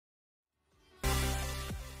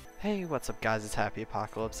Hey, what's up guys, it's Happy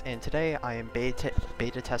Apocalypse, and today I am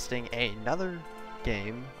beta testing another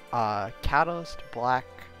game, CataLYST Black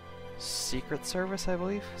Secret Service, I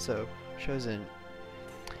believe. So, chosen,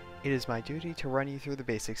 it is my duty to run you through the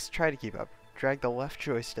basics, try to keep up. Drag the left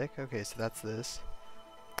joystick, okay, so that's this.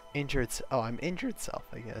 I'm injured self,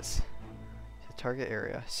 I guess. To target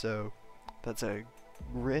area, so that's a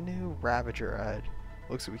Renew Ravager ad.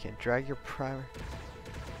 Looks like we can drag your primer.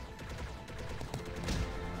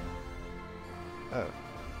 Oh.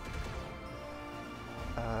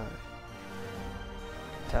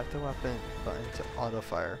 Tap the weapon button to auto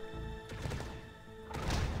fire.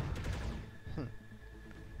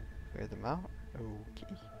 Clear them out.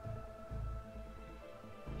 Okay.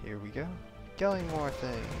 Here we go. Killing more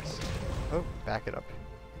things. Oh, back it up.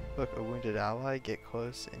 Look, a wounded ally. Get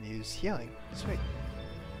close and use healing. Sweet.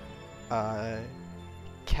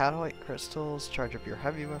 Catalyte crystals. Charge up your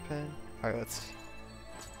heavy weapon. Alright, let's...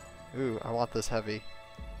 Ooh, I want this heavy.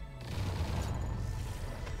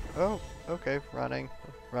 Oh, okay. Running.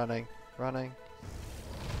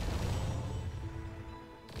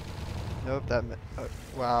 Nope,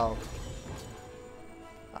 wow.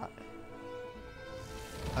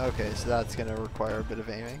 Okay, so that's gonna require a bit of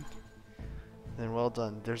aiming. Then well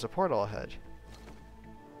done. There's a portal ahead.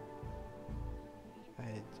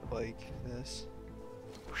 I like this.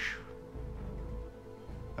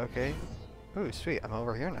 Okay. Ooh, sweet. I'm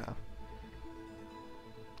over here now.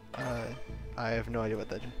 I have no idea what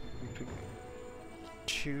that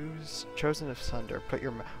is. Chosen Asunder. Put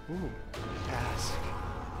your ooh, ask.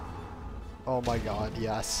 Oh my god,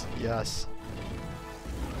 yes, yes.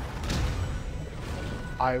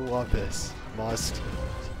 I love this. Must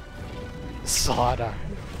slaughter.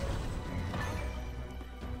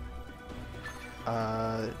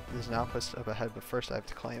 There's an outpost up ahead, but first I have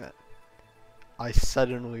to claim it. I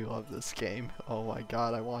suddenly love this game. Oh my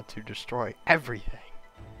god, I want to destroy everything.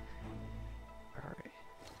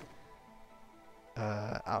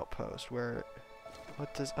 Alright. Outpost. Where...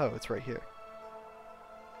 What does... Oh, it's right here.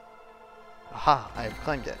 Aha! I have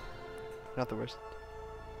claimed it. Not the worst.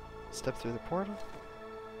 Step through the portal.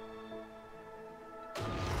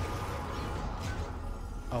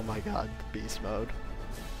 Oh my god, beast mode.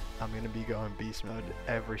 I'm gonna be going beast mode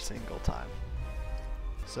every single time.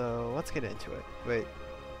 So, let's get into it.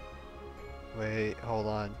 Wait, hold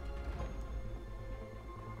on.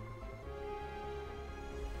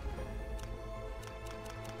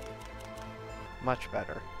 Much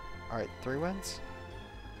better. Alright, 3 wins.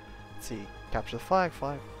 Let's see. Capture the flag.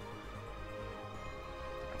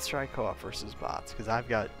 Let's try co-op versus bots, because I've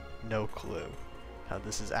got no clue how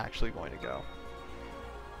this is actually going to go.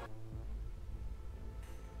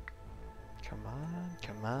 Come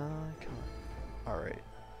on. Alright.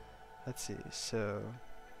 Let's see, so...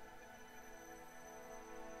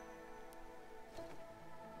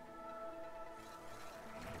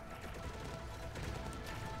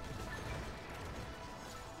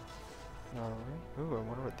 Alright. Ooh, I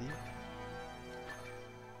wonder what these...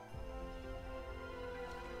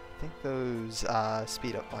 I think those,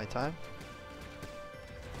 speed up my time.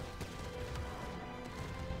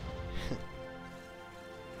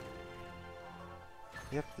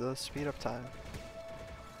 Yep, those speed up time.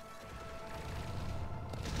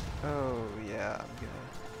 Oh, yeah, I'm gonna...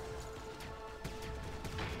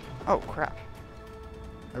 Oh, crap.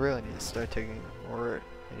 I really need to start taking... Or,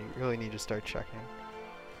 I really need to start checking.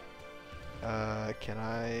 Can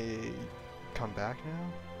I come back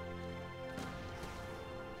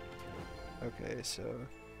now? Okay, so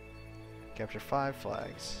capture 5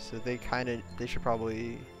 flags. So they should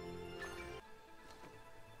probably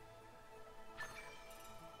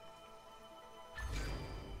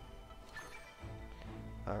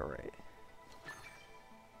alright.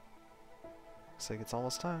 Looks like it's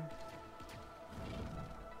almost time.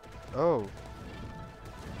 Oh.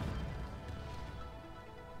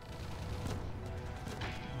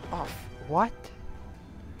 Off. What?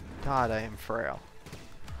 God, I am frail.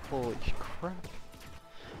 Holy crap.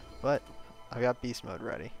 But, I got beast mode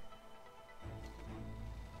ready.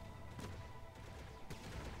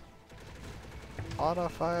 Auto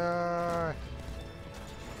fire!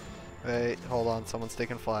 Wait, hold on, someone's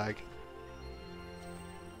taking flag.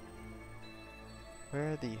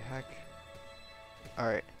 Where the heck?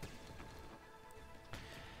 Alright.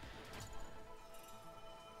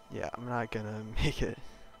 Yeah, I'm not gonna make it.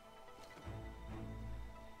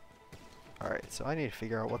 Alright, so I need to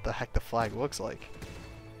figure out what the heck the flag looks like.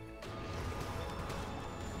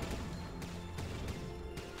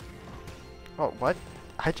 Oh, what?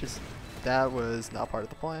 That was not part of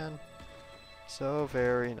the plan. So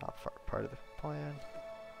very not part of the plan.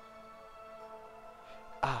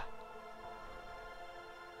 Ah,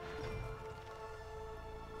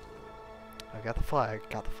 I got the flag.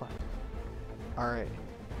 Got the flag. Alright.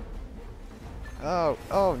 Oh,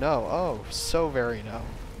 oh no. Oh, so very no.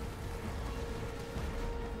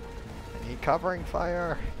 I need covering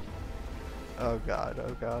fire. Oh god,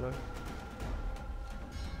 oh god. Oh.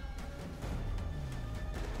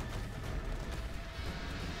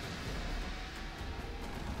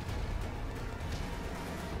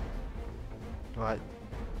 What?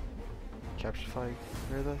 Capture flag?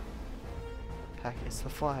 Where the heck is the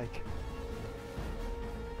flag?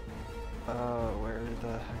 Where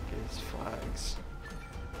the heck is flags?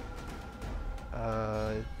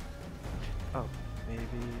 Oh,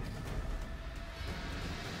 maybe.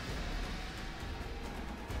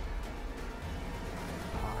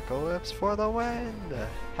 Apocalypse for the win!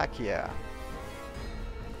 Heck yeah.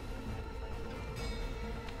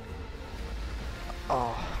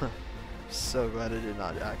 Oh, so glad I did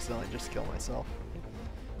not accidentally just kill myself.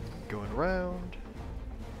 Going around.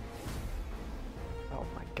 Oh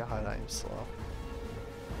my god, I am slow.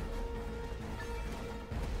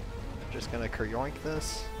 Just gonna keryoink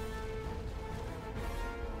this.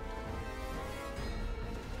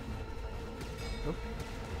 Oop.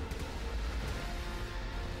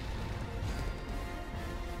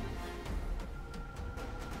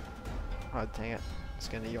 Oh dang it,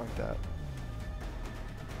 just gonna yoink that.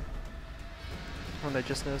 When I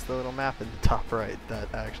just noticed the little map in the top right,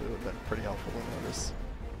 that actually would have been pretty helpful to notice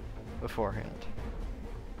beforehand.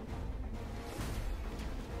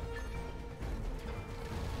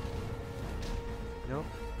 Nope.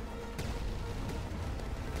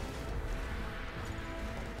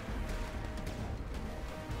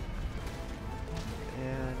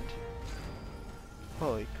 And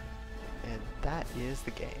holy, and that is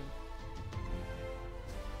the game.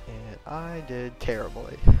 And I did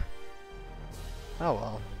terribly. Oh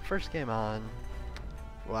well, first game on.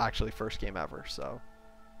 Well, actually, first game ever, so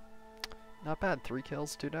not bad. 3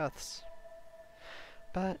 kills, 2 deaths.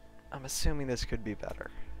 But I'm assuming this could be better.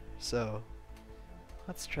 So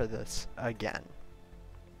let's try this again.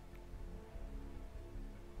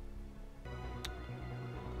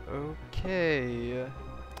 Okay.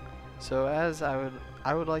 So as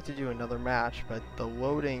I would like to do another match, but the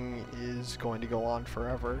loading is going to go on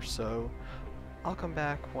forever. So I'll come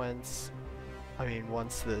back once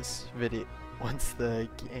the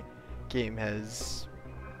game has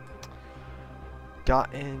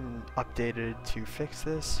gotten updated to fix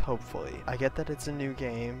this, hopefully. I get that it's a new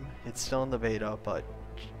game, it's still in the beta, but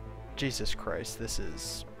Jesus Christ, this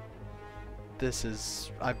is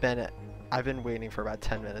I've been waiting for about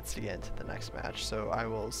 10 minutes to get into the next match, so I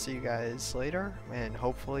will see you guys later, and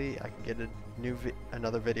hopefully I can get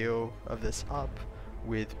another video of this up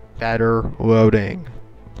with better loading.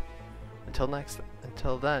 Until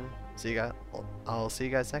then, I'll see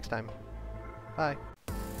you guys next time. Bye.